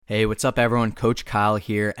Hey, what's up, everyone? Coach Kyle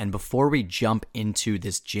here. And before we jump into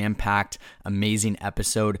this jam-packed, amazing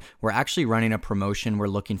episode, we're actually running a promotion. We're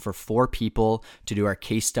looking for 4 people to do our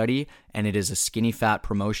case study, and it is a skinny fat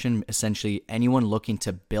promotion. Essentially, anyone looking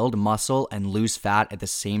to build muscle and lose fat at the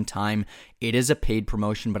same time. It is a paid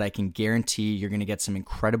promotion, but I can guarantee you're going to get some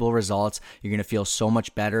incredible results. You're going to feel so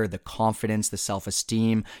much better, the confidence, the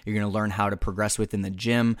self-esteem. You're going to learn how to progress within the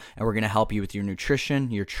gym, and we're going to help you with your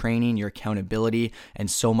nutrition, your training, your accountability,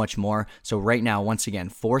 and so much more. So right now, once again,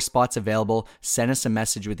 4 spots available. Send us a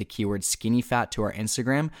message with the keyword skinny fat to our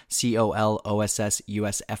Instagram,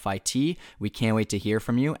 COLOSSUSFIT. We can't wait to hear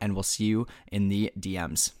from you, and we'll see you in the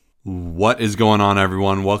DMs. What is going on,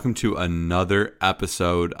 everyone? Welcome to another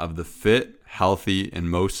episode of the Fit, Healthy, and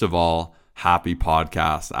most of all, Happy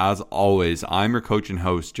podcast. As always, I'm your coach and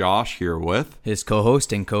host, Josh, here with his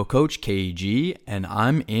co-host and co-coach, KG, and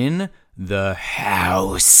I'm in the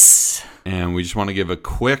house. And we just want to give a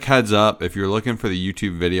quick heads up. If you're looking for the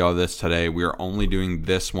YouTube video of this today, we are only doing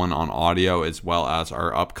this one on audio as well as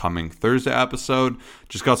our upcoming Thursday episode.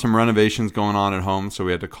 Just got some renovations going on at home, so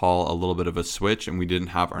we had to call a little bit of a switch and we didn't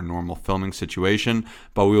have our normal filming situation.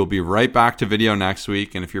 But we will be right back to video next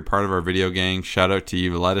week. And if you're part of our video gang, shout out to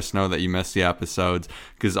you. Let us know that you missed the episodes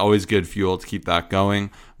because it's always good fuel to keep that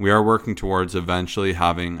going. We are working towards eventually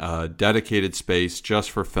having a dedicated space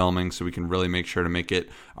just for filming so we can really make sure to make it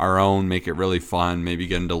our own, make it really fun, maybe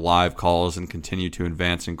get into live calls and continue to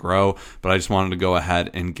advance and grow. But I just wanted to go ahead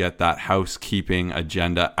and get that housekeeping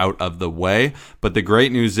agenda out of the way. But the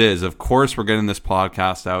great news is, of course, we're getting this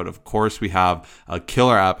podcast out. Of course, we have a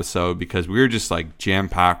killer episode because we were just like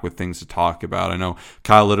jam-packed with things to talk about. I know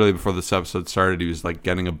Kyle, literally before this episode started, he was like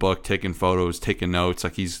getting a book, taking photos, taking notes.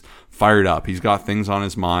 Like he's fired up. He's got things on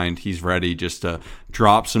his mind. He's ready just to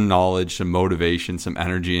drop some knowledge, some motivation, some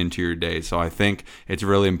energy into your day. So I think it's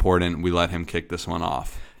really important we let him kick this one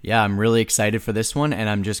off. Yeah, I'm really excited for this one, and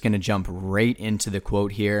I'm just going to jump right into the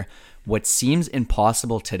quote here. What seems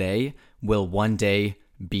impossible today will one day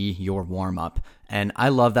be your warm-up. And I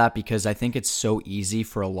love that because I think it's so easy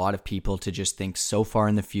for a lot of people to just think so far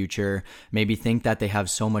in the future, maybe think that they have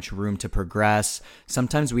so much room to progress.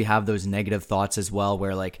 Sometimes we have those negative thoughts as well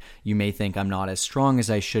where like you may think I'm not as strong as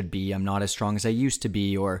I should be, I'm not as strong as I used to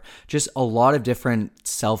be, or just a lot of different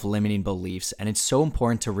self-limiting beliefs. And it's so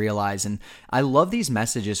important to realize. And I love these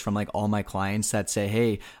messages from like all my clients that say,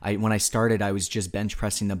 hey, when I started, I was just bench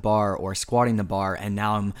pressing the bar or squatting the bar, and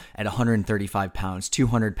now I'm at 135 pounds,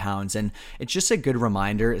 200 pounds. And it's just a good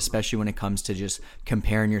reminder, especially when it comes to just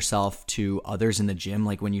comparing yourself to others in the gym.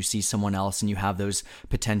 Like when you see someone else and you have those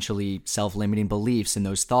potentially self-limiting beliefs and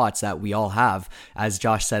those thoughts that we all have. As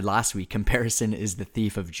Josh said last week, comparison is the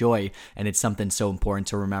thief of joy, and it's something so important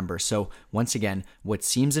to remember. So once again, what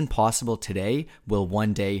seems impossible today will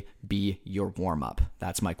one day be your warm-up.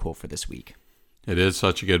 That's my quote for this week. It is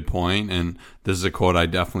such a good point, and this is a quote I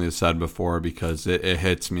definitely have said before because it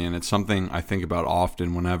hits me, and it's something I think about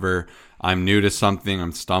often whenever I'm new to something,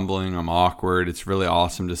 I'm stumbling, I'm awkward. It's really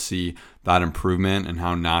awesome to see that improvement and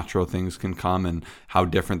how natural things can come and how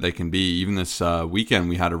different they can be. Even this weekend,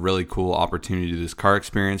 we had a really cool opportunity to do this car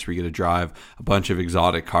experience where you get to drive a bunch of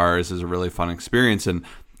exotic cars. It's a really fun experience, and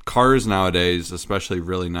cars nowadays, especially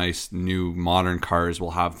really nice new modern cars,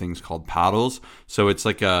 will have things called paddles. So it's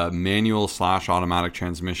like a manual / automatic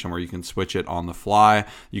transmission where you can switch it on the fly.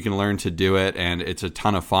 You can learn to do it, and it's a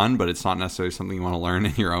ton of fun, but it's not necessarily something you want to learn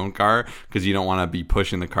in your own car because you don't want to be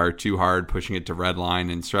pushing the car too hard, pushing it to red line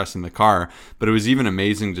and stressing the car. But it was even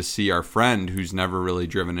amazing to see our friend who's never really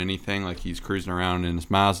driven anything. Like he's cruising around in his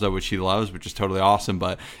Mazda, which he loves, which is totally awesome.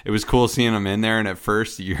 But it was cool seeing him in there, and at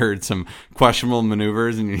first you heard some questionable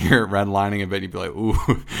maneuvers and you hear it redlining a bit, you'd be like, ooh,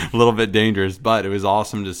 a little bit dangerous. But it was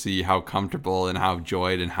awesome to see how comfortable and how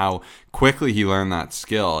joyed and how quickly he learned that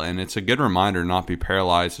skill. And it's a good reminder not be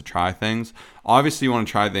paralyzed to try things. Obviously, you want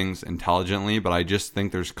to try things intelligently, but I just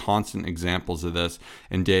think there's constant examples of this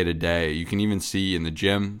in day to day. You can even see in the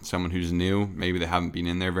gym, someone who's new, maybe they haven't been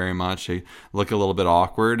in there very much, they look a little bit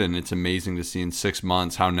awkward, and it's amazing to see in 6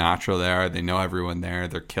 months how natural they are. They know everyone there,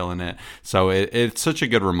 they're killing it. So it's such a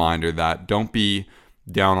good reminder that don't be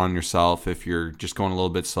down on yourself if you're just going a little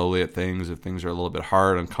bit slowly at things, if things are a little bit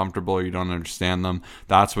hard, uncomfortable, you don't understand them.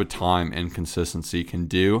 That's what time and consistency can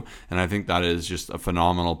do. And I think that is just a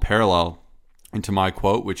phenomenal parallel into my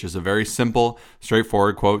quote, which is a very simple,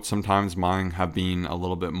 straightforward quote. Sometimes mine have been a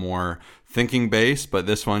little bit more thinking based, but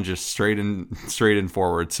this one just straight and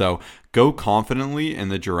forward. So go confidently in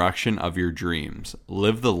the direction of your dreams.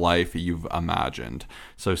 Live the life you've imagined.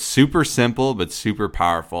 So super simple, but super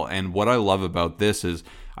powerful. And what I love about this is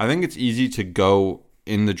I think it's easy to go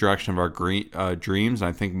in the direction of our dreams.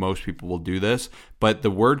 I think most people will do this, But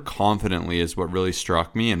the word confidently is what really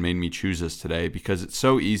struck me and made me choose this today, because it's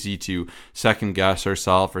so easy to second guess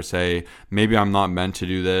ourselves or say, maybe I'm not meant to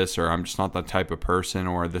do this, or I'm just not that type of person,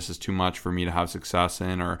 or this is too much for me to have success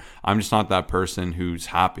in, or I'm just not that person who's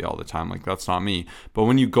happy all the time. Like, that's not me. But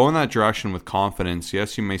when you go in that direction with confidence,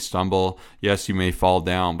 yes, you may stumble, yes, you may fall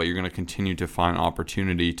down, but you're going to continue to find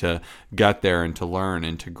opportunity to get there and to learn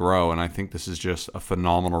and to grow. And I think this is just a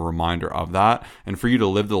phenomenal reminder of that. And for you to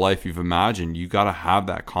live the life you've imagined, you got to have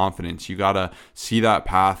that confidence. You got to see that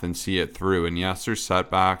path and see it through. And yes, there's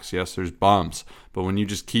setbacks, yes, there's bumps, but when you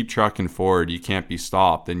just keep trucking forward, you can't be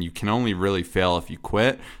stopped. And you can only really fail if you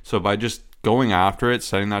quit. So by just going after it,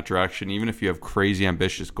 setting that direction, even if you have crazy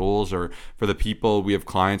ambitious goals, or for the people, we have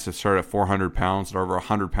clients that start at 400 pounds and are over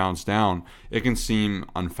 100 pounds down, it can seem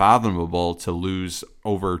unfathomable to lose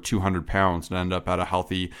over 200 pounds and end up at a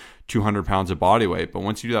healthy 200 pounds of body weight. But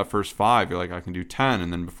once you do that first 5, you're like, I can do 10.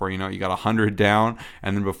 And then before you know it, you got 100 down.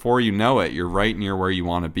 And then before you know it, you're right near where you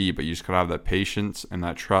want to be. But you just got to have that patience and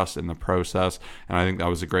that trust in the process. And I think that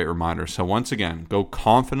was a great reminder. So once again, go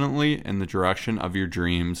confidently in the direction of your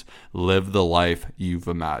dreams. Live the life you've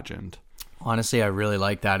imagined. Honestly, I really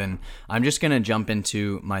like that. And I'm just going to jump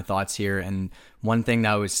into my thoughts here. And one thing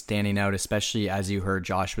that was standing out, especially as you heard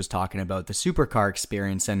Josh was talking about the supercar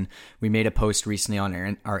experience, and we made a post recently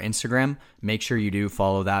on our Instagram. Make sure you do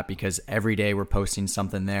follow that, because every day we're posting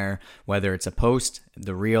something there, whether it's a post,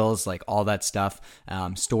 the reels, like all that stuff,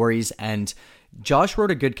 stories. And Josh wrote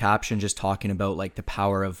a good caption just talking about like the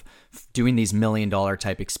power of doing these $1 million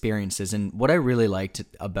type experiences. And what I really liked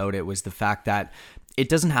about it was the fact that it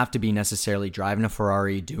doesn't have to be necessarily driving a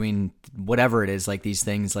Ferrari, doing whatever it is, like these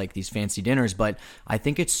things, like these fancy dinners. But I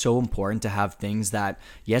think it's so important to have things that,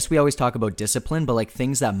 yes, we always talk about discipline, but like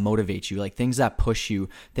things that motivate you, like things that push you,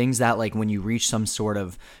 things that like when you reach some sort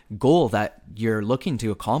of goal that you're looking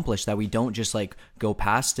to accomplish, that we don't just like go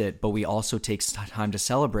past it, but we also take time to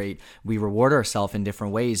celebrate. We reward ourselves in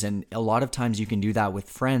different ways. And a lot of times you can do that with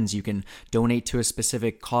friends. You can donate to a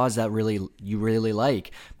specific cause that you really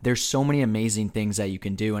like. There's so many amazing things that you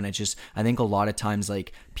can do. And I think a lot of times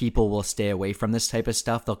like people will stay away from this type of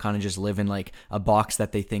stuff. They'll kind of just live in like a box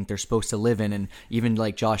that they think they're supposed to live in. And even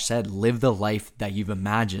like Josh said, live the life that you've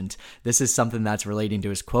imagined. This is something that's relating to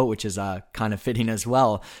his quote, which is kind of fitting as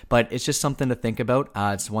well. But it's just something to think about.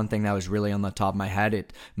 It's one thing that was really on the top of my head.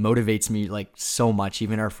 It motivates me like so much.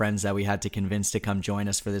 Even our friends that we had to convince to come join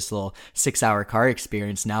us for this little 6-hour car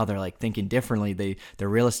experience, now they're like thinking differently. They're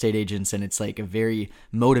real estate agents, and it's like a very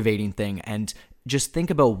motivating thing. And just think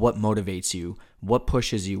about what motivates you, what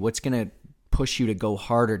pushes you, what's going to push you to go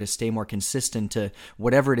harder, to stay more consistent to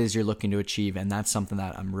whatever it is you're looking to achieve. And that's something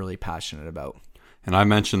that I'm really passionate about. And I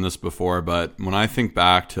mentioned this before, but when I think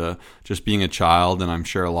back to just being a child, and I'm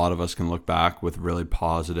sure a lot of us can look back with really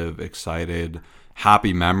positive, excited,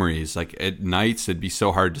 happy memories. Like at nights, it'd be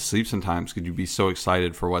so hard to sleep sometimes because you'd be so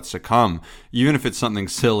excited for what's to come. Even if it's something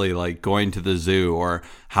silly like going to the zoo or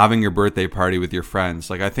having your birthday party with your friends.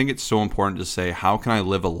 Like I think it's so important to say, how can I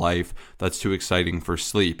live a life that's too exciting for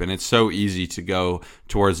sleep? And it's so easy to go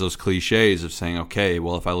towards those cliches of saying, okay,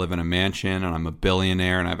 well, if I live in a mansion and I'm a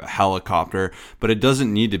billionaire and I have a helicopter, but it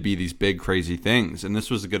doesn't need to be these big crazy things. And this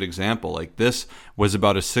was a good example. Like this was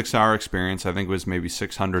about a 6-hour experience. I think it was maybe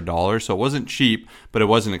 $600. So it wasn't cheap, but it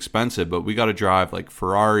wasn't expensive. But we got to drive like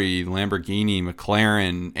Ferrari, Lamborghini,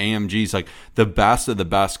 McLaren, AMGs, like the best of the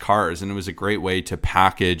best cars. And it was a great way to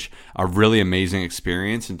package a really amazing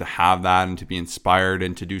experience and to have that and to be inspired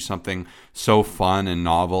and to do something so fun and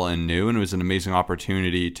novel and new. And it was an amazing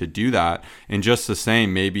opportunity to do that. And just the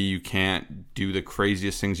same, maybe you can't do the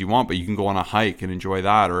craziest things you want, but you can go on a hike and enjoy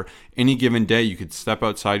that. Or any given day, you could step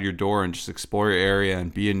outside your door and just explore your area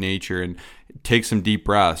and be in nature and take some deep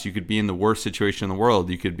breaths. You could be in the worst situation in the world.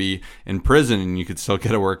 You could be in prison and you could still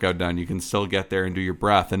get a workout done. You can still get there and do your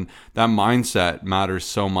breath. And that mindset matters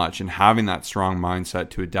so much. And having that strong mindset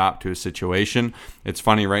to adapt to a situation. It's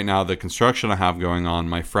funny right now, the construction I have going on,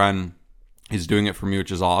 my friend, he's doing it for me,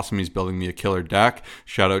 which is awesome. He's building me a killer deck.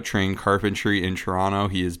 Shout out Train Carpentry in Toronto.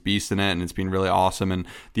 He is beast in it, and it's been really awesome. And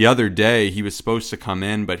the other day, he was supposed to come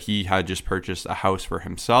in, but he had just purchased a house for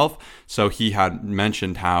himself. So he had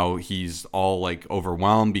mentioned how he's all like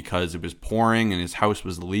overwhelmed because it was pouring and his house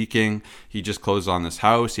was leaking. He just closed on this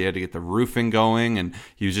house. He had to get the roofing going, and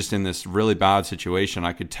he was just in this really bad situation.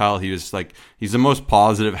 I could tell he was like, he's the most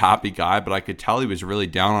positive, happy guy, but I could tell he was really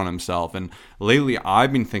down on himself. And lately,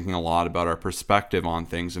 I've been thinking a lot about our perspective on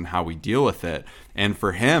things and how we deal with it. And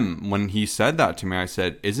for him, when he said that to me, I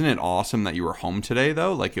said, isn't it awesome that you were home today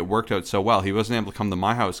though? Like, it worked out so well. He wasn't able to come to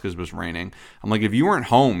my house because it was raining. I'm like, if you weren't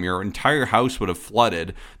home, your entire house would have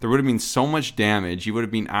flooded. There would have been so much damage. You would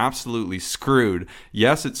have been absolutely screwed.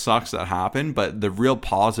 Yes, it sucks that happened, but the real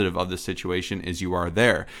positive of the situation is you are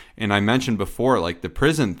there. And I mentioned before, like the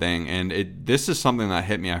prison thing, and this is something that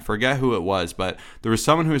hit me. I forget who it was, but there was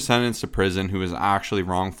someone who was sentenced to prison who was actually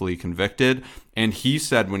wrongfully convicted. And he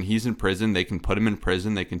said when he's in prison, they can put him in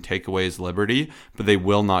prison, they can take away his liberty, but they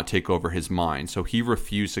will not take over his mind. So he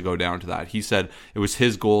refused to go down to that. He said it was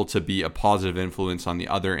his goal to be a positive influence on the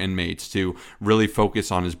other inmates, to really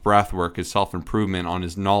focus on his breath work, his self-improvement, on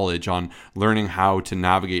his knowledge, on learning how to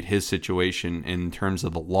navigate his situation in terms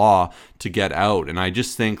of the law to get out. And I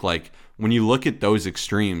just think, like, when you look at those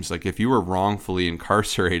extremes, like if you were wrongfully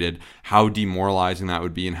incarcerated, how demoralizing that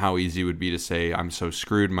would be, and how easy it would be to say, I'm so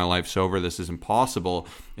screwed, my life's over, this is impossible.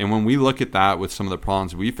 And when we look at that with some of the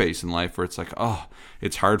problems we face in life, where it's like, oh,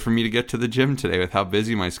 it's hard for me to get to the gym today with how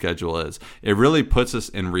busy my schedule is, it really puts us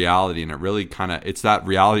in reality. And it really it's that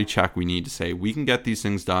reality check we need to say, we can get these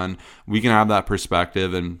things done, we can have that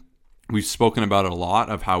perspective. And we've spoken about it a lot,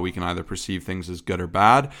 of how we can either perceive things as good or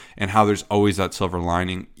bad, and how there's always that silver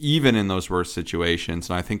lining, even in those worst situations.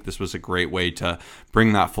 And I think this was a great way to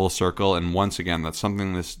bring that full circle. And once again, that's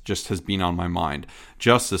something that just has been on my mind.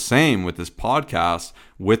 Just the same with this podcast,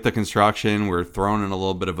 with the construction, we're thrown in a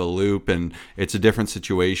little bit of a loop, and it's a different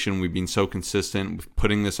situation. We've been so consistent with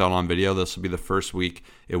putting this out on video. This will be the first week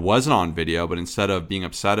it wasn't on video, but instead of being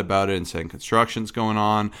upset about it and saying construction's going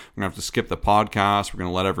on, we're going to have to skip the podcast, we're going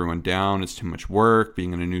to let everyone down, it's too much work,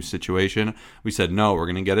 being in a new situation, we said, no, we're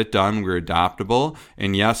going to get it done. We're adaptable.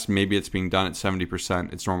 And yes, maybe it's being done at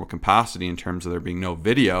 70% its normal capacity in terms of there being no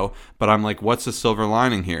video, but I'm like, what's the silver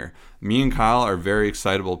lining here? Me and Kyle are very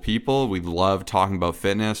excitable people. We love talking about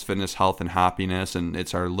fitness, health, and happiness. And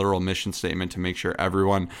it's our literal mission statement to make sure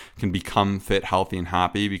everyone can become fit, healthy, and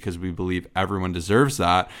happy, because we believe everyone deserves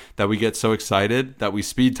that we get so excited that we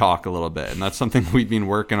speed talk a little bit. And that's something we've been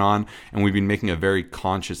working on, and we've been making a very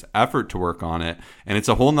conscious effort to work on it. And it's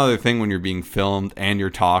a whole nother thing when you're being filmed and you're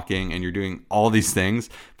talking and you're doing all these things.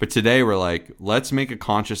 But today we're like, let's make a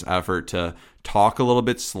conscious effort to talk a little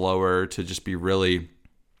bit slower, to just be really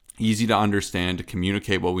easy to understand, to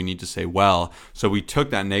communicate what we need to say well. So we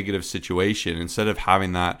took that negative situation, instead of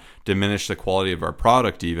having that diminish the quality of our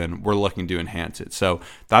product even, we're looking to enhance it. So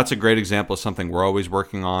that's a great example of something we're always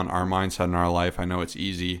working on, our mindset in our life. I know it's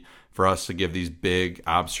easy for us to give these big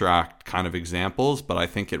abstract kind of examples, but I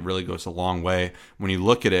think it really goes a long way when you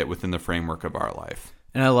look at it within the framework of our life.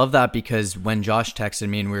 And I love that, because when Josh texted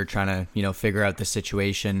me and we were trying to, figure out the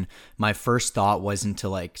situation, my first thought wasn't to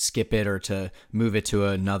like skip it or to move it to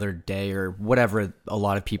another day or whatever a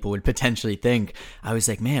lot of people would potentially think. I was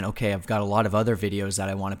like, man, okay, I've got a lot of other videos that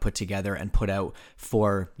I want to put together and put out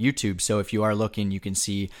for YouTube. So if you are looking, you can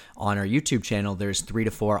see on our YouTube channel, there's 3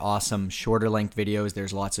 to 4 awesome shorter length videos.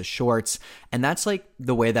 There's lots of shorts. And that's like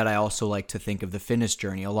the way that I also like to think of the fitness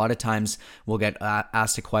journey. A lot of times we'll get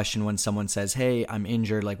asked a question when someone says, hey, I'm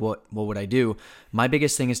injured, like what would I do? My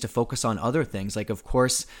biggest thing is to focus on other things. Like, of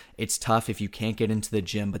course, it's tough if you can't get into the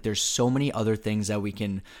gym, but there's so many other things that we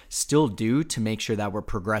can still do to make sure that we're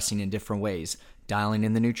progressing in different ways. Dialing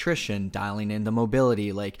in the nutrition, dialing in the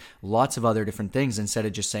mobility, like lots of other different things, instead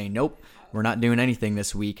of just saying, nope, we're not doing anything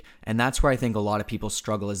this week. And that's where I think a lot of people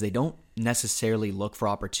struggle, is they don't necessarily look for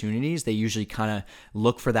opportunities. They usually kind of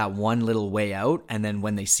look for that one little way out. And then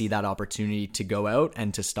when they see that opportunity to go out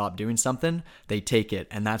and to stop doing something, they take it.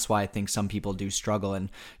 And that's why I think some people do struggle. And,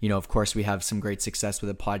 of course, we have some great success with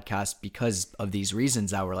the podcast because of these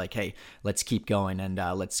reasons that we're like, hey, let's keep going and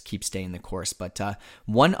let's keep staying the course. But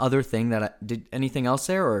one other thing that did anything else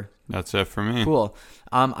there, or? That's it for me. Cool.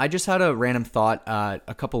 I just had a random thought.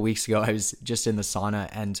 A couple weeks ago, I was just in the sauna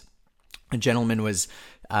and a gentleman was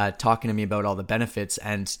talking to me about all the benefits,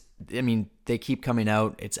 and I mean, they keep coming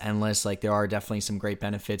out. It's endless. Like, there are definitely some great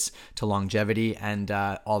benefits to longevity and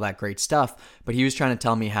all that great stuff. But he was trying to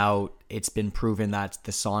tell me how it's been proven that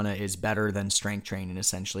the sauna is better than strength training,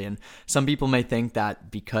 essentially. And some people may think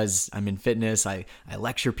that because I'm in fitness, I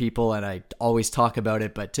lecture people and I always talk about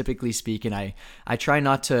it. But typically speaking, I try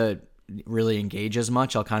not to really engage as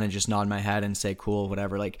much. I'll kind of just nod my head and say, cool,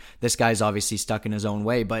 whatever. Like, this guy's obviously stuck in his own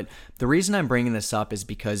way. But the reason I'm bringing this up is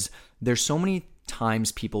because there's so many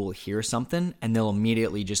times people will hear something and they'll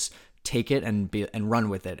immediately just take it and run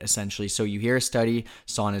with it, essentially. So you hear a study,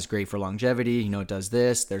 sauna is great for longevity, it does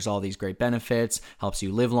this, there's all these great benefits, helps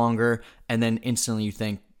you live longer, and then instantly you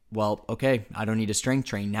think, well, okay, I don't need to strength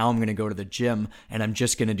train. Now I'm going to go to the gym and I'm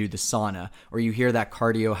just going to do the sauna. Or you hear that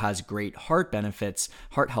cardio has great heart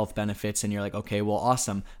health benefits, and you're like, okay, well,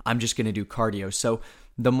 awesome. I'm just going to do cardio. So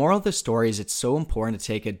the moral of the story is it's so important to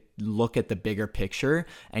take a look at the bigger picture.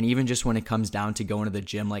 And even just when it comes down to going to the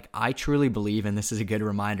gym, like I truly believe, and this is a good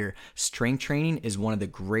reminder, strength training is one of the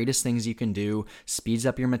greatest things you can do. Speeds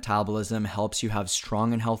up your metabolism, helps you have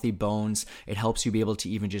strong and healthy bones. It helps you be able to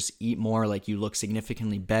even just eat more, like you look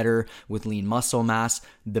significantly better with lean muscle mass.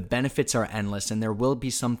 The benefits are endless, and there will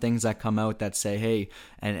be some things that come out that say, hey,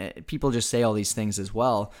 and people just say all these things as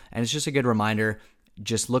well. And it's just a good reminder.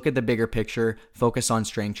 Just look at the bigger picture, focus on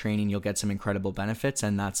strength training. You'll get some incredible benefits.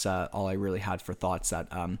 And that's all I really had for thoughts that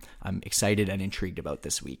I'm excited and intrigued about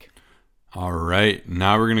this week. All right.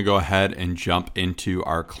 Now we're going to go ahead and jump into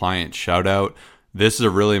our client shout out. This is a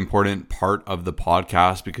really important part of the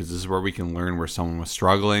podcast because this is where we can learn where someone was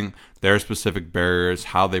struggling, their specific barriers,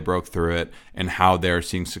 how they broke through it, and how they're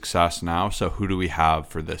seeing success now. So who do we have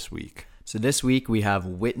for this week? So this week we have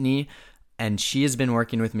Whitney. And she has been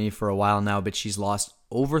working with me for a while now, but she's lost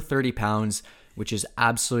over 30 pounds, which is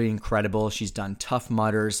absolutely incredible. She's done Tough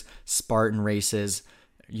Mudders, Spartan races.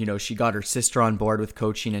 You know, she got her sister on board with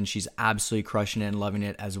coaching, and she's absolutely crushing it and loving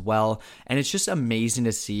it as well. And it's just amazing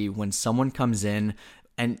to see when someone comes in,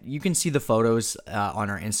 and you can see the photos on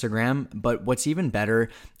our Instagram, but what's even better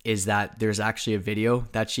is that there's actually a video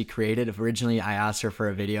that she created. Originally, I asked her for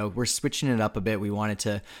a video. We're switching it up a bit. We wanted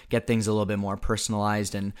to get things a little bit more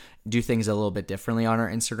personalized and do things a little bit differently on our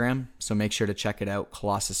Instagram. So make sure to check it out.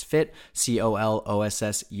 Colossus Fit,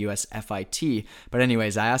 COLOSSUSFIT. But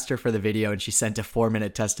anyways, I asked her for the video and she sent a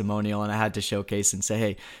 4-minute testimonial, and I had to showcase and say,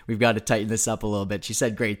 hey, we've got to tighten this up a little bit. She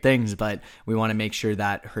said great things, but we want to make sure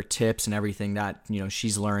that her tips and everything that, you know,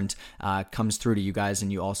 she's learned comes through to you guys,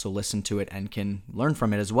 and you also listen to it and can learn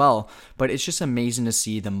from it as well. But it's just amazing to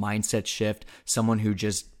see the mindset shift, someone who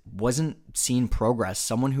just wasn't seeing progress,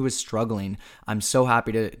 someone who was struggling. I'm so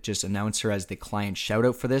happy to just announce her as the client shout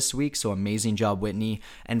out for this week. So amazing job, Whitney.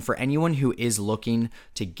 And for anyone who is looking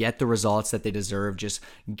to get the results that they deserve, just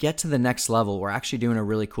get to the next level. We're actually doing a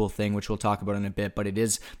really cool thing, which we'll talk about in a bit, but it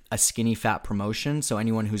is a skinny fat promotion. So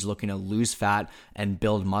anyone who's looking to lose fat and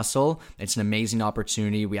build muscle, it's an amazing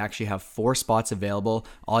opportunity. We actually have 4 spots available.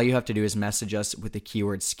 All you have to do is message us with the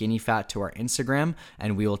keyword skinny fat to our Instagram,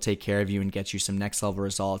 and we will take care of you and get you some next level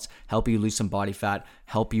results, help you lose some body fat,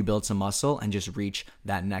 help you build some muscle, and just reach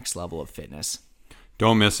that next level of fitness.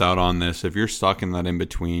 Don't miss out on this. If you're stuck in that in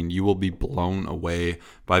between, you will be blown away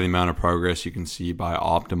by the amount of progress you can see by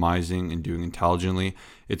optimizing and doing intelligently.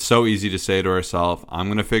 It's so easy to say to ourselves, I'm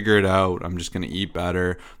going to figure it out. I'm just going to eat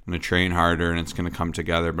better. I'm going to train harder, and it's going to come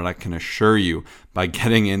together. But I can assure you, by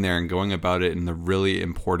getting in there and going about it in the really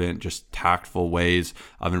important, just tactful ways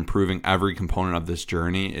of improving every component of this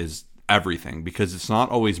journey is everything, because it's not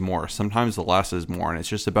always more. Sometimes the less is more, and it's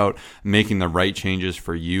just about making the right changes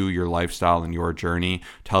for you, your lifestyle, and your journey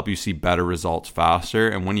to help you see better results faster.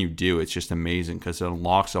 And when you do, it's just amazing because it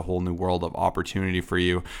unlocks a whole new world of opportunity for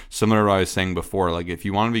you. Similar to what I was saying before, like if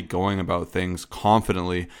you want to be going about things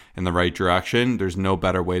confidently in the right direction, there's no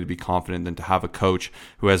better way to be confident than to have a coach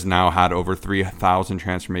who has now had over 3,000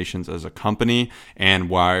 transformations as a company, and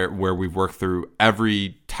where we've worked through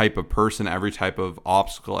every type of person, every type of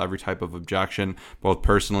obstacle, every type of objection, both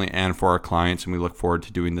personally and for our clients. And we look forward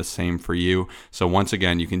to doing the same for you. So once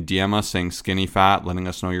again, you can DM us saying skinny fat, letting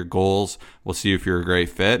us know your goals. We'll see if you're a great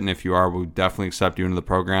fit. And if you are, we'll definitely accept you into the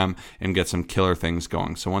program and get some killer things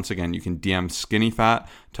going. So once again, you can DM skinny fat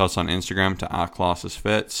to us on Instagram to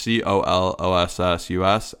 @ColossusFit,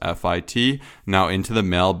 COLOSSUSFIT. Now into the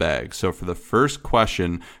mailbag. So for the first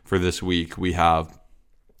question for this week, we have,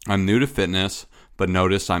 I'm new to fitness, but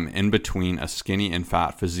notice I'm in between a skinny and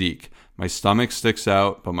fat physique. My stomach sticks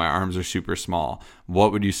out, but my arms are super small.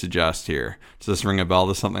 What would you suggest here? Does this ring a bell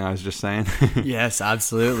to something I was just saying? Yes,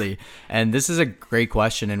 absolutely. And this is a great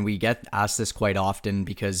question, and we get asked this quite often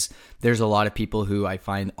because there's a lot of people who I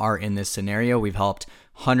find are in this scenario. We've helped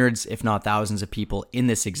hundreds, if not thousands of people in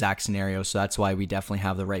this exact scenario, so that's why we definitely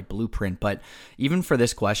have the right blueprint. But even for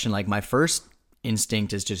this question, like my first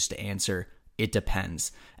instinct is just to answer, it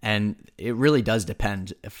depends. And it really does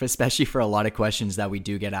depend, especially for a lot of questions that we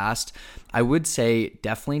do get asked. I would say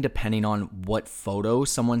definitely depending on what photo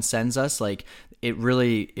someone sends us. Like it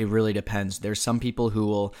really depends. There's some people who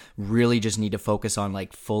will really just need to focus on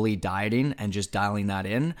like fully dieting and just dialing that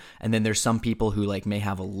in. And then there's some people who like may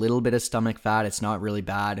have a little bit of stomach fat. It's not really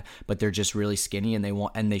bad, but they're just really skinny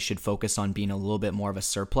and they should focus on being a little bit more of a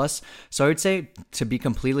surplus. So I would say, to be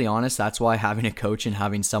completely honest, that's why having a coach and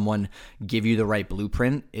having someone give you the right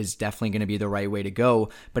blueprint is definitely going to be the right way to go.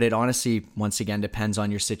 But it honestly, once again, depends on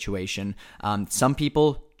your situation. Some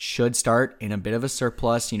people should start in a bit of a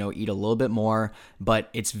surplus, eat a little bit more, but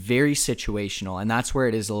it's very situational. And that's where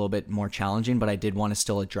it is a little bit more challenging. But I did want to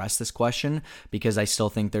still address this question because I still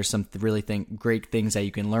think there's some really great things that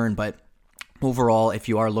you can learn. But overall, if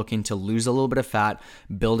you are looking to lose a little bit of fat,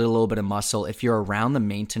 build a little bit of muscle, if you're around the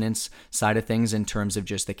maintenance side of things in terms of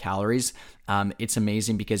just the calories, it's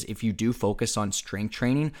amazing because if you do focus on strength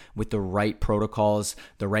training with the right protocols,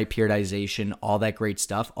 the right periodization, all that great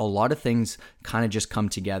stuff, a lot of things kind of just come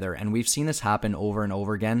together. And we've seen this happen over and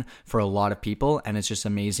over again for a lot of people. And it's just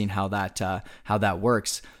amazing how that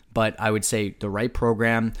works. But I would say the right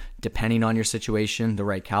program, depending on your situation, the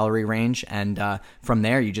right calorie range. And from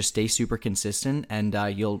there, you just stay super consistent and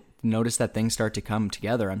you'll notice that things start to come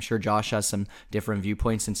together. I'm sure Josh has some different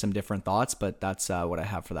viewpoints and some different thoughts, but that's what I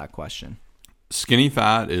have for that question. Skinny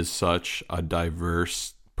fat is such a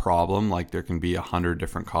diverse problem. Like there can be 100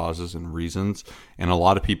 different causes and reasons, and a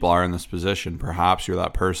lot of people are in this position. Perhaps you're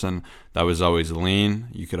that person that was always lean,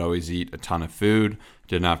 you could always eat a ton of food,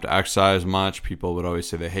 didn't have to exercise much. People would always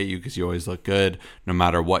say they hate you because you always look good no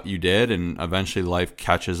matter what you did, and eventually life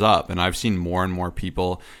catches up. And I've seen more and more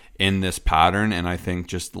people in this pattern, and I think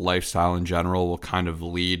just lifestyle in general will kind of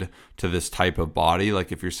lead to this type of body.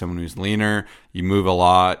 Like if you're someone who's leaner, you move a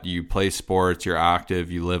lot, you play sports, you're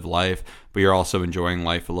active, you live life, but you're also enjoying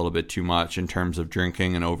life a little bit too much in terms of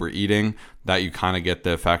drinking and overeating, that you kind of get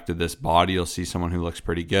the effect of this body. You'll see someone who looks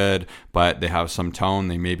pretty good, but they have some tone.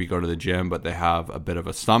 They maybe go to the gym, but they have a bit of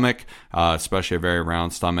a stomach, especially a very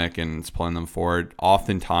round stomach, and it's pulling them forward.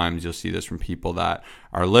 Oftentimes, you'll see this from people that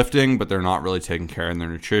are lifting, but they're not really taking care of their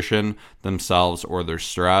nutrition, themselves, or their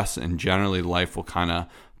stress. And generally, life will kind of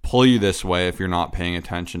pull you this way if you're not paying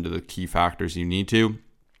attention to the key factors you need to.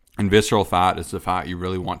 And visceral fat is the fat you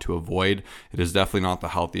really want to avoid. It is definitely not the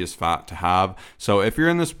healthiest fat to have. So if you're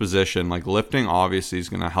in this position, like lifting obviously is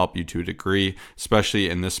going to help you to a degree, especially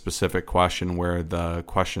in this specific question where the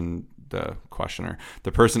person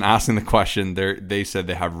asking the question, they said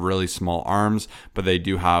they have really small arms, but they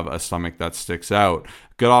do have a stomach that sticks out.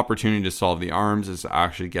 Good opportunity to solve the arms is to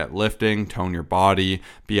actually get lifting, tone your body,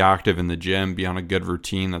 be active in the gym, be on a good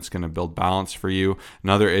routine that's going to build balance for you.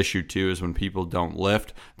 Another issue too is when people don't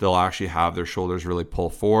lift, they'll actually have their shoulders really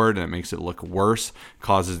pull forward, and it makes it look worse,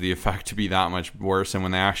 causes the effect to be that much worse. And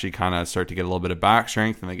when they actually kind of start to get a little bit of back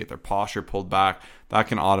strength and they get their posture pulled back, that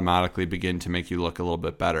can automatically begin to make you look a little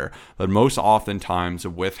bit better. But most oftentimes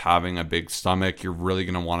with having a big stomach, you're really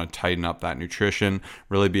going to want to tighten up that nutrition,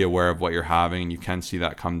 really be aware of what you're having, and you can see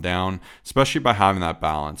that come down, especially by having that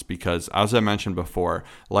balance. Because as I mentioned before,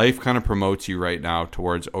 life kind of promotes you right now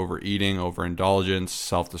towards overeating, overindulgence,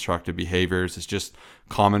 self-destructive behaviors. It's just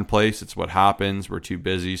commonplace. It's what happens. We're too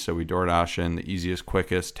busy, so we DoorDash in the easiest,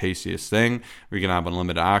 quickest, tastiest thing. We can have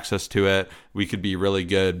unlimited access to it. We could be really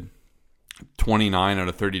good 29 out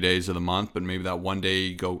of 30 days of the month, but maybe that one day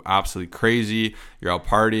you go absolutely crazy, you're out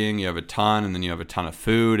partying, you have a ton, and then you have a ton of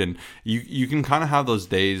food, and you can kind of have those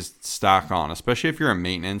days stack on, especially if you're in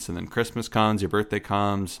maintenance, and then Christmas comes, your birthday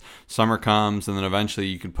comes, summer comes, and then eventually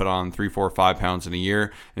you can put on 3, 4, 5 pounds in a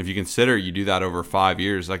year. And if you consider you do that over 5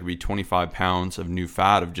 years, that could be 25 pounds of new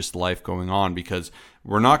fat of just life going on, because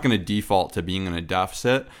we're not going to default to being in a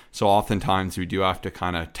deficit. So oftentimes we do have to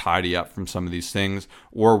kind of tidy up from some of these things,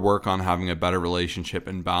 or work on having a better relationship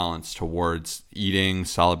and balance towards eating,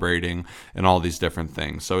 celebrating, and all these different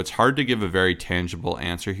things. So it's hard to give a very tangible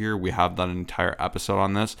answer here. We have done an entire episode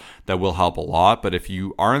on this that will help a lot. But if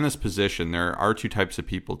you are in this position, there are two types of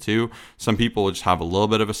people too. Some people will just have a little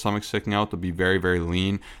bit of a stomach sticking out. They'll be very, very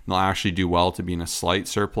lean, and they'll actually do well to be in a slight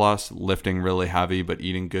surplus, lifting really heavy, but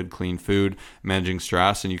eating good, clean food, managing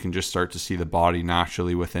stress, and you can just start to see the body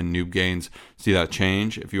naturally within Noob Gains see that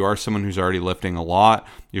change. If you are someone who's already lifting a lot,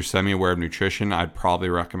 you're semi-aware of nutrition, I'd probably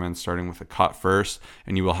recommend starting with a cut first,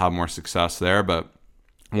 and you will have more success there. But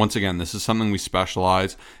once again, this is something we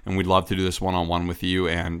specialize, and we'd love to do this one-on-one with you.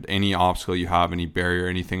 And any obstacle you have, any barrier,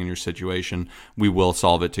 anything in your situation, we will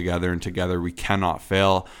solve it together, and together we cannot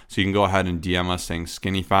fail. So you can go ahead and DM us saying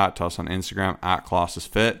skinny fat to us on Instagram at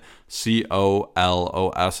ColossusFit,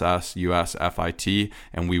 ColossusFit,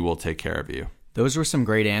 and we will take care of you. Those were some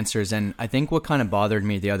great answers. And I think what kind of bothered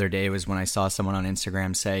me the other day was when I saw someone on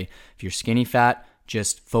Instagram say, if you're skinny fat,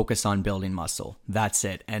 just focus on building muscle. That's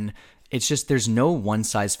it. And it's just there's no one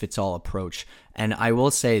size fits all approach. And I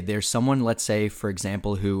will say there's someone, let's say, for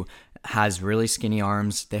example, who has really skinny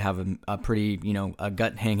arms. They have a pretty, a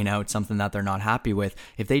gut hanging out, something that they're not happy with.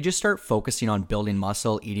 If they just start focusing on building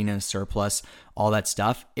muscle, eating in a surplus, all that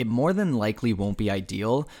stuff, it more than likely won't be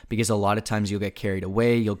ideal, because a lot of times you'll get carried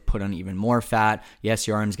away. You'll put on even more fat. Yes,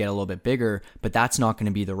 your arms get a little bit bigger, but that's not going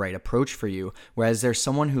to be the right approach for you. Whereas there's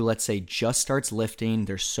someone who, let's say, just starts lifting.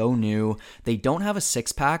 They're so new. They don't have a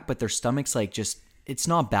six pack, but their stomach's like just, it's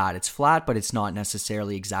not bad. It's flat, but it's not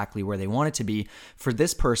necessarily exactly where they want it to be. For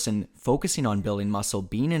this person, focusing on building muscle,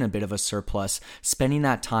 being in a bit of a surplus, spending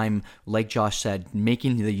that time, like Josh said,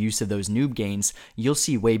 making the use of those noob gains, you'll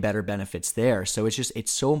see way better benefits there. So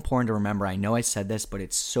it's so important to remember. I know I said this, but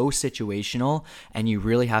it's so situational, and you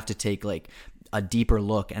really have to take a deeper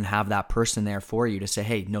look and have that person there for you to say,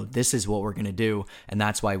 hey, no, this is what we're going to do, and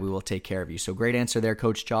that's why we will take care of you. So great answer there,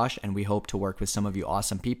 Coach Josh, and we hope to work with some of you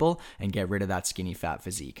awesome people and get rid of that skinny fat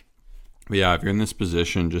physique. But yeah, if you're in this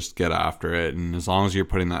position, just get after it. And as long as you're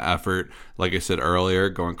putting that effort, like I said earlier,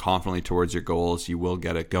 going confidently towards your goals, you will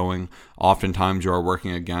get it going. Oftentimes you are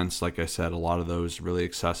working against, like I said, a lot of those really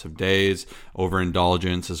excessive days,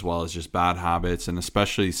 overindulgence, as well as just bad habits, and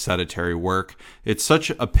especially sedentary work. It's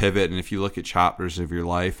such a pivot. And if you look at chapters of your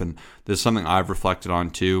life, and this is something I've reflected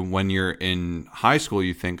on too, when you're in high school,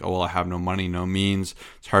 you think, oh, well, I have no money, no means.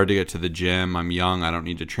 It's hard to get to the gym. I'm young. I don't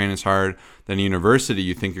need to train as hard. Then university,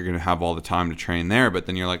 you think you're going to have all the time to train there, but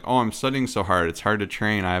then you're like, oh, I'm studying so hard. It's hard to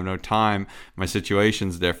train. I have no time. My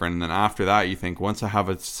situation's different. And then after that, you think once I have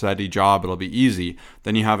a steady job, it'll be easy.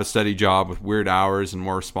 Then you have a steady job with weird hours and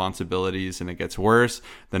more responsibilities, and it gets worse.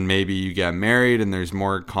 Then maybe you get married and there's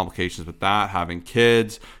more complications with that, having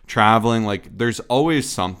kids, traveling. Like, there's always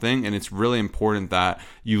something, and it's really important that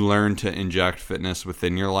you learn to inject fitness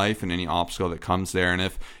within your life and any obstacle that comes there. And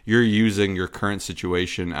if you're using your current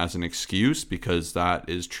situation as an excuse, because that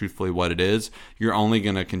is truthfully what it is, you're only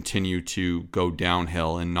going to continue to go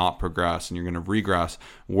downhill and not progress, and you're going to regress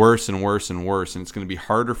worse and worse and worse, and it's going to be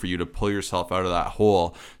harder for you to pull yourself out of that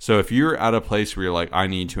hole. So if you're at a place where you're like, I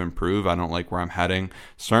need to improve, I don't like where I'm heading,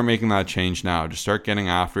 start making that change now. Just start getting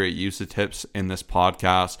after it. Use the tips in this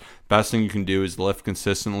podcast. Best thing you can do is lift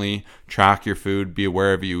consistently, track your food, be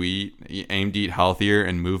aware of you eat, aim to eat healthier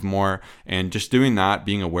and move more. And just doing that,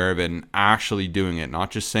 being aware of it and actually doing it,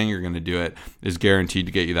 not just saying you're going to do it, is guaranteed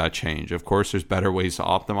to get you that change. Of course, there's better ways to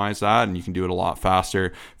optimize that, and you can do it a lot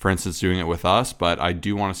faster. For instance, doing it with us, but I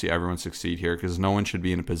do want to see everyone succeed here, because no one should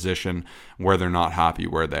be in a position where they're not happy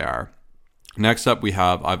where they are. Next up, we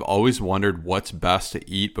have, I've always wondered what's best to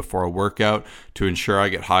eat before a workout to ensure I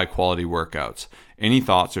get high quality workouts. Any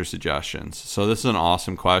thoughts or suggestions? So this is an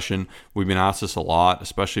awesome question. We've been asked this a lot,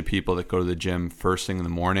 especially people that go to the gym first thing in the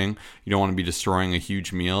morning. You don't want to be destroying a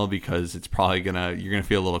huge meal, because it's probably you're gonna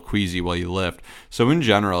feel a little queasy while you lift. So in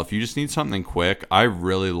general, if you just need something quick, I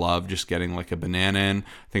really love just getting like a banana in.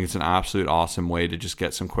 I think it's an absolute awesome way to just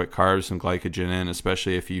get some quick carbs, some glycogen in,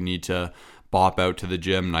 especially if you need to bop out to the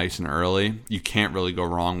gym nice and early. You can't really go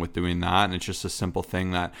wrong with doing that, and it's just a simple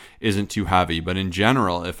thing that isn't too heavy. But in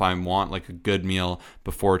general, if I want like a good meal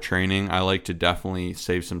before training, I like to definitely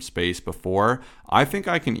save some space before. I think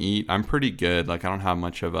I can eat. I'm pretty good. Like, I don't have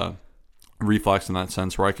much of a reflex in that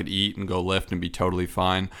sense where I could eat and go lift and be totally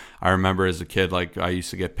fine. I remember as a kid, like, I used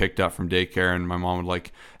to get picked up from daycare, and my mom would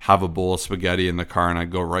like have a bowl of spaghetti in the car, and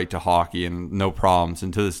I'd go right to hockey and no problems.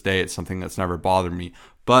 And to this day, it's something that's never bothered me.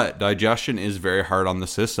 But digestion is very hard on the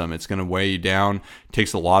system. It's going to weigh you down. It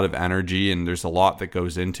takes a lot of energy, and there's a lot that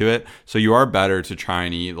goes into it. So you are better to try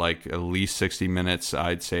and eat like at least 60 minutes,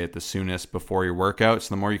 I'd say, at the soonest before your workout.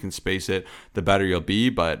 So the more you can space it, the better you'll be.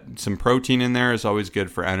 But some protein in there is always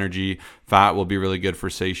good for energy. Fat will be really good for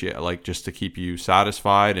satiate, like just to keep you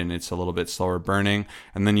satisfied, and it's a little bit slower burning.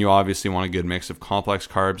 And then you obviously want a good mix of complex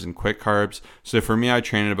carbs and quick carbs. So for me, I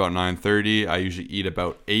train at about 9:30. I usually eat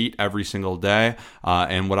about 8 every single day.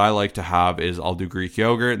 And what I like to have is I'll do Greek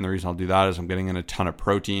yogurt. And the reason I'll do that is I'm getting in a ton of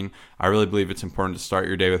protein. I really believe it's important to start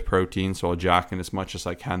your day with protein. So I'll jack in as much as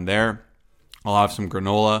I can there. I'll have some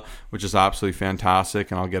granola, which is absolutely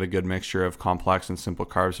fantastic, and I'll get a good mixture of complex and simple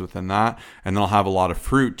carbs within that. And then I'll have a lot of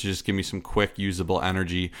fruit to just give me some quick, usable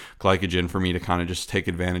energy, glycogen for me to kind of just take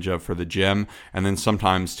advantage of for the gym. And then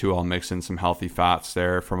sometimes, too, I'll mix in some healthy fats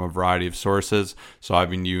there from a variety of sources. So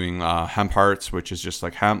I've been doing hemp hearts, which is just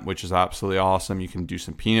like hemp, which is absolutely awesome. You can do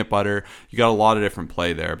some peanut butter. You got a lot of different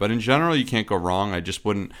play there. But in general, you can't go wrong. I just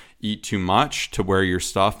wouldn't eat too much to where you're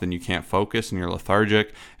stuffed and you can't focus and you're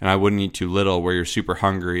lethargic, and I wouldn't eat too little where you're super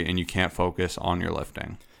hungry and you can't focus on your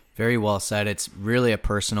lifting. Very well said. It's really a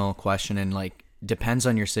personal question, and like depends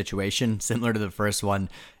on your situation. Similar to the first one,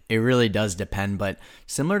 It really does depend, but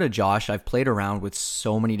similar to Josh, I've played around with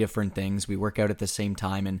so many different things. We work out at the same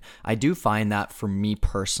time, and I do find that for me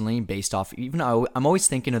personally, based off, I'm always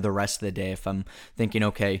thinking of the rest of the day. If I'm thinking,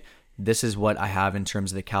 okay, this is what I have in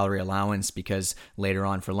terms of the calorie allowance, because later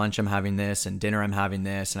on for lunch I'm having this, and dinner I'm having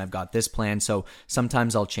this, and I've got this plan. So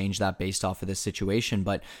sometimes I'll change that based off of the situation.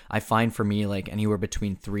 But I find for me, like anywhere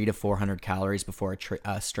between 300 to 400 calories before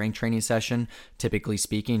a strength training session, typically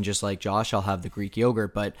speaking. Just like Josh, I'll have the Greek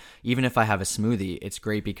yogurt, but even if I have a smoothie, it's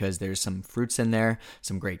great because there's some fruits in there,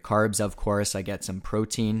 some great carbs, of course. I get some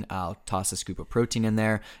protein. I'll toss a scoop of protein in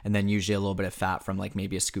there, and then usually a little bit of fat from like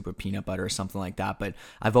maybe a scoop of peanut butter or something like that. But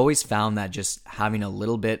I've always found that just having a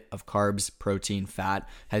little bit of carbs, protein, fat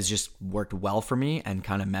has just worked well for me and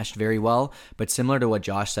kind of meshed very well. But similar to what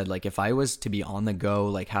Josh said, like if I was to be on the go,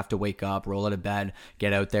 like have to wake up, roll out of bed,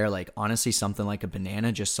 get out there, like honestly something like a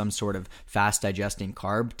banana, just some sort of fast digesting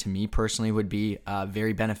carb, to me personally would be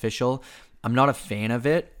very beneficial. I'm not a fan of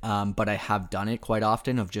it, but I have done it quite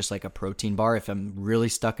often, of just like a protein bar if I'm really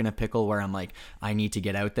stuck in a pickle where I'm like, I need to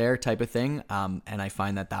get out there type of thing. And I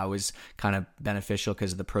find that was kind of beneficial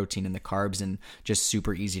because of the protein and the carbs, and just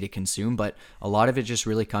super easy to consume. But a lot of it just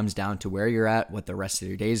really comes down to where you're at, what the rest of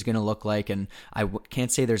your day is going to look like. And I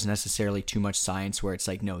can't say there's necessarily too much science where it's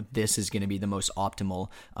like, no, this is going to be the most optimal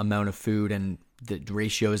amount of food and the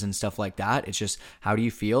ratios and stuff like that. It's just, how do you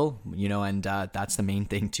feel, and that's the main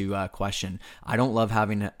thing to question. I don't love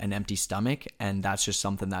having an empty stomach, and that's just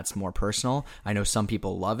something that's more personal. I know some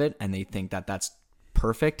people love it and they think that that's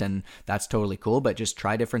perfect, and that's totally cool, but just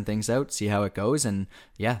try different things out, see how it goes. And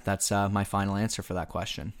yeah, that's my final answer for that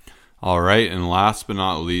question. All right, and last but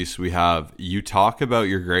not least, we have, you talk about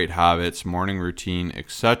your great habits, morning routine,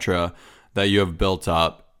 etc., that you have built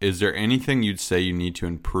up. Is there anything you'd say you need to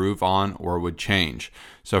improve on or would change?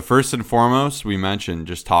 So first and foremost, we mentioned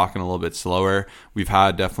just talking a little bit slower. We've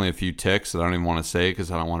had definitely a few tics that I don't even want to say because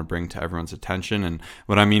I don't want to bring to everyone's attention. And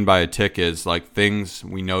what I mean by a tic is like things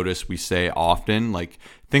we notice we say often, like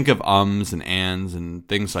think of ums and ands and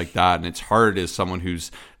things like that. And it's hard as someone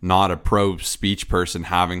who's not a pro speech person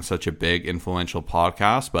having such a big influential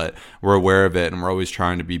podcast, but we're aware of it and we're always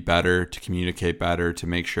trying to be better, to communicate better, to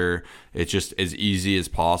make sure it's just as easy as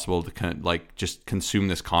possible to just consume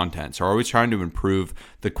this content. So we're always trying to improve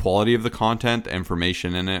the quality of the content, the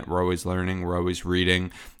information in it. We're always learning, we're always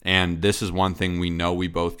reading. And this is one thing we know we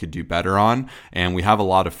both could do better on. And we have a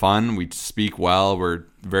lot of fun. We speak well. We're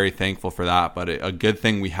very thankful for that. But a good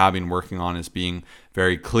thing we have been working on is being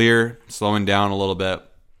very clear, slowing down a little bit,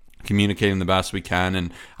 communicating the best we can.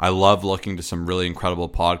 And I love looking to some really incredible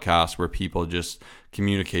podcasts where people just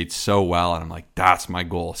communicate so well, and I'm like, that's my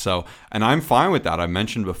goal. So, and I'm fine with that. I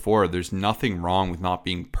mentioned before, there's nothing wrong with not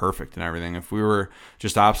being perfect and everything. If we were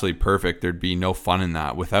just absolutely perfect, there'd be no fun in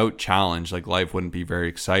that. Without challenge, like life wouldn't be very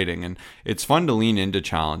exciting. And it's fun to lean into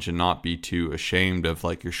challenge and not be too ashamed of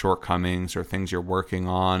like your shortcomings or things you're working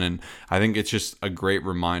on. And I think it's just a great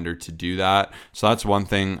reminder to do that. So that's one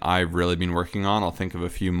thing I've really been working on. I'll think of a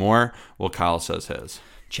few more. Well, Kyle says his.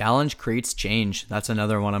 Challenge creates change. That's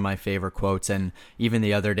another one of my favorite quotes. And even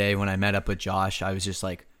the other day when I met up with Josh, I was just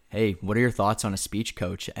like, hey, what are your thoughts on a speech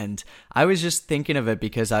coach? And I was just thinking of it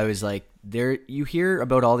because I was like, you hear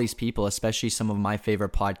about all these people, especially some of my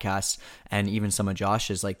favorite podcasts and even some of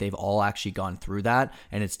Josh's, like they've all actually gone through that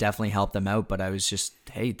and it's definitely helped them out. But I was just,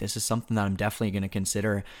 hey, this is something that I'm definitely going to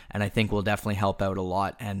consider and I think will definitely help out a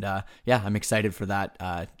lot. And yeah, I'm excited for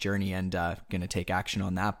that journey and going to take action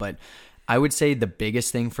on that. But I would say the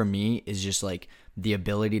biggest thing for me is just like the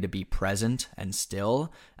ability to be present and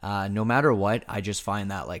still. No matter what, I just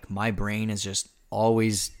find that like my brain is just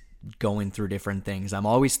always going through different things. I'm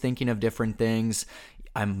always thinking of different things.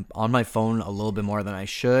 I'm on my phone a little bit more than I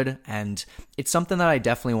should. And it's something that I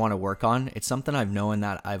definitely want to work on. It's something I've known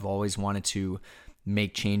that I've always wanted to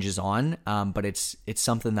make changes on. But it's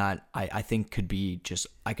something that I think could be just,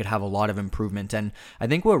 I could have a lot of improvement. And I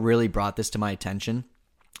think what really brought this to my attention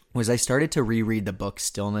was I started to reread the book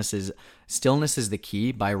Stillness is the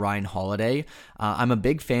Key by Ryan Holiday. I'm a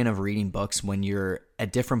big fan of reading books when you're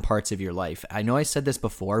at different parts of your life. I know I said this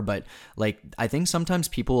before, but like I think sometimes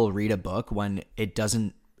people will read a book when it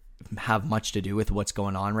doesn't have much to do with what's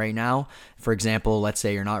going on right now. For example, let's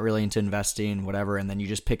say you're not really into investing, whatever, and then you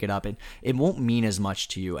just pick it up and it won't mean as much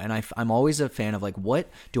to you. And I'm always a fan of like, what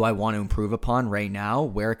do I want to improve upon right now?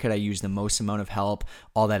 Where could I use the most amount of help?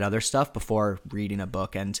 All that other stuff before reading a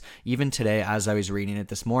book. And even today, as I was reading it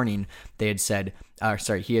this morning, he had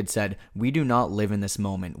said, we do not live in this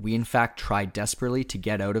moment. We in fact try desperately to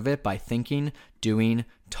get out of it by thinking, doing,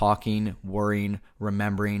 talking, worrying,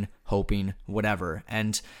 remembering, hoping, whatever.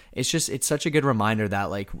 And it's such a good reminder that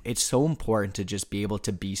like it's so important to just be able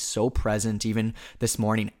to be so present. Even this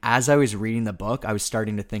morning, as I was reading the book, I was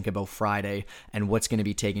starting to think about Friday and what's going to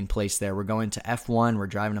be taking place there. We're going to F1, we're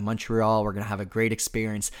driving to Montreal, we're going to have a great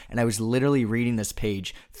experience. And I was literally reading this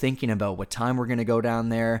page, thinking about what time we're going to go down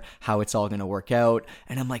there, how it's all going to work out.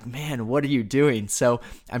 And I'm like, man, what are you doing? So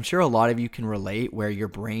I'm sure a lot of you can relate where your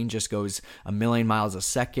brain just goes a million miles a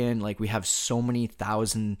second. Like we have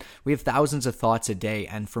thousands of thoughts a day.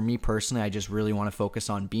 And for me personally, I just really want to focus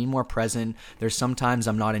on being more present. There's sometimes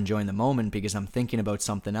I'm not enjoying the moment because I'm thinking about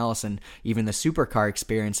something else. And even the supercar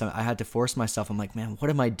experience, I had to force myself. I'm like, man, what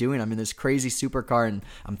am I doing? I'm in this crazy supercar and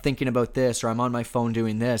I'm thinking about this, or I'm on my phone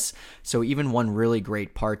doing this. So even one really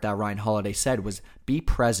great part that Ryan Holiday said was be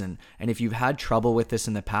present. And if you've had trouble with this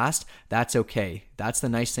in the past, that's okay. That's the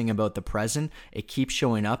nice thing about the present. It keeps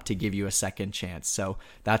showing up to give you a second chance. So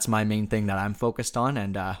that's my main thing that I'm focused on.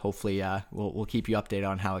 And hopefully we'll keep you updated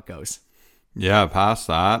on how it goes. Yeah, past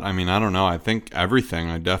that, I mean, I don't know. I think everything.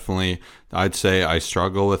 I'd say I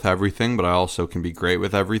struggle with everything, but I also can be great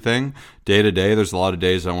with everything. Day to day, there's a lot of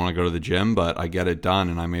days I want to go to the gym, but I get it done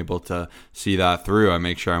and I'm able to see that through. I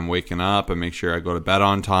make sure I'm waking up. I make sure I go to bed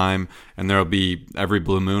on time. And there'll be every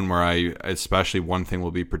blue moon where especially one thing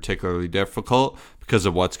will be particularly difficult because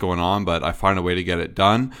of what's going on, but I find a way to get it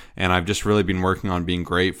done. And I've just really been working on being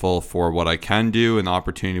grateful for what I can do and the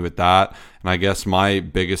opportunity with that. And I guess my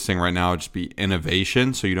biggest thing right now would just be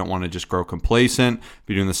innovation. So you don't want to just grow complacent,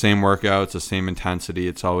 be doing the same workouts, the same intensity.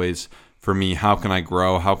 It's always, for me, how can I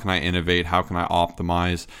grow? How can I innovate? How can I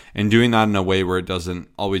optimize? And doing that in a way where it doesn't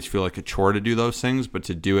always feel like a chore to do those things, but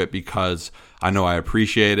to do it because I know I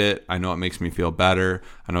appreciate it. I know it makes me feel better.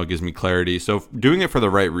 I know it gives me clarity. So doing it for the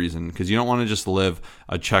right reason, because you don't want to just live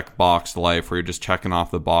a checkbox life where you're just checking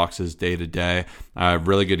off the boxes day to day. I have a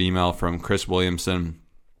really good email from Chris Williamson.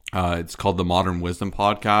 It's called the Modern Wisdom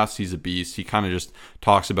Podcast. He's a beast. He kind of just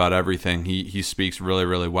talks about everything. He speaks really,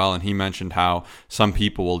 really well. And he mentioned how some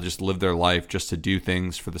people will just live their life just to do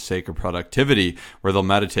things for the sake of productivity, where they'll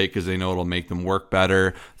meditate because they know it'll make them work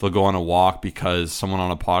better. They'll go on a walk because someone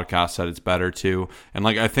on a podcast said it's better to. And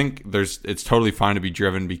like, I think it's totally fine to be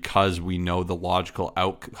driven because we know the logical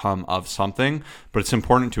outcome of something, but it's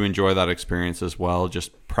important to enjoy that experience as well.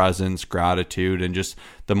 Just presence, gratitude, and just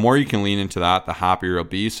the more you can lean into that, the happier you'll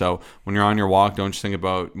be. So when you're on your walk, don't just think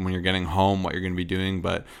about when you're getting home what you're going to be doing,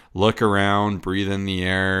 but look around, breathe in the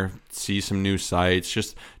air, see some new sights,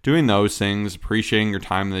 just doing those things, appreciating your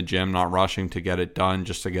time in the gym, not rushing to get it done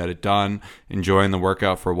just to get it done, enjoying the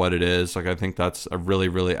workout for what it is. Like, I think that's a really,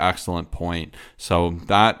 really excellent point. So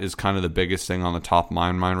that is kind of the biggest thing on the top of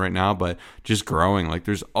my mind right now, but just growing. Like,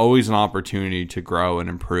 there's always an opportunity to grow and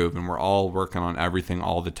improve, and we're all working on everything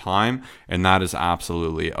all the time, and that is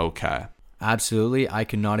absolutely okay. Absolutely. I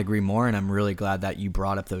could not agree more, and I'm really glad that you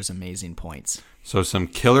brought up those amazing points. So some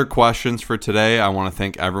killer questions for today. I want to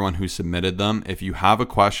thank everyone who submitted them. If you have a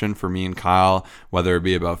question for me and Kyle, whether it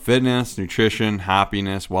be about fitness, nutrition,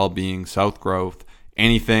 happiness, well-being, self growth,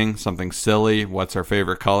 anything, something silly, what's our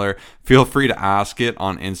favorite color, feel free to ask it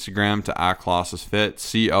on Instagram to @ColossusFit,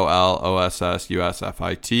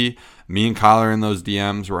 COLOSSUSFIT. Me and Kyle are in those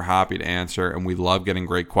DMs. We're happy to answer, and we love getting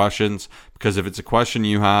great questions, because if it's a question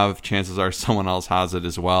you have, chances are someone else has it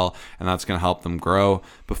as well, and that's going to help them grow.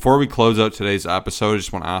 Before we close out today's episode, I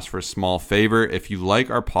just want to ask for a small favor. If you like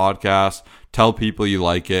our podcast, tell people you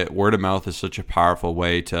like it. Word of mouth is such a powerful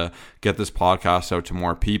way to get this podcast out to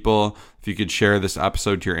more people. If you could share this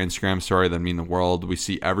episode to your Instagram story, that'd mean the world. We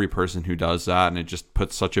see every person who does that, and it just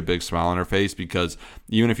puts such a big smile on our face, because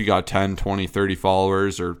even if you got 10, 20, 30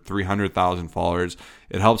 followers or 300,000 followers,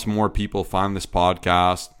 it helps more people find this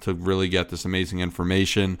podcast to really get this amazing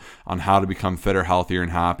information on how to become fitter, healthier,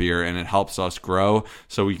 and happier. And it helps us grow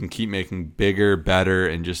so we can keep making bigger, better,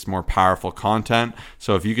 and just more powerful content.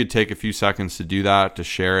 So if you could take a few seconds to do that, to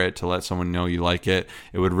share it, to let someone know you like it,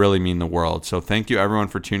 it would really mean the world. So thank you everyone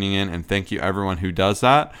for tuning in, and thank you everyone who does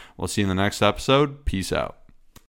that. We'll see you in the next episode. Peace out.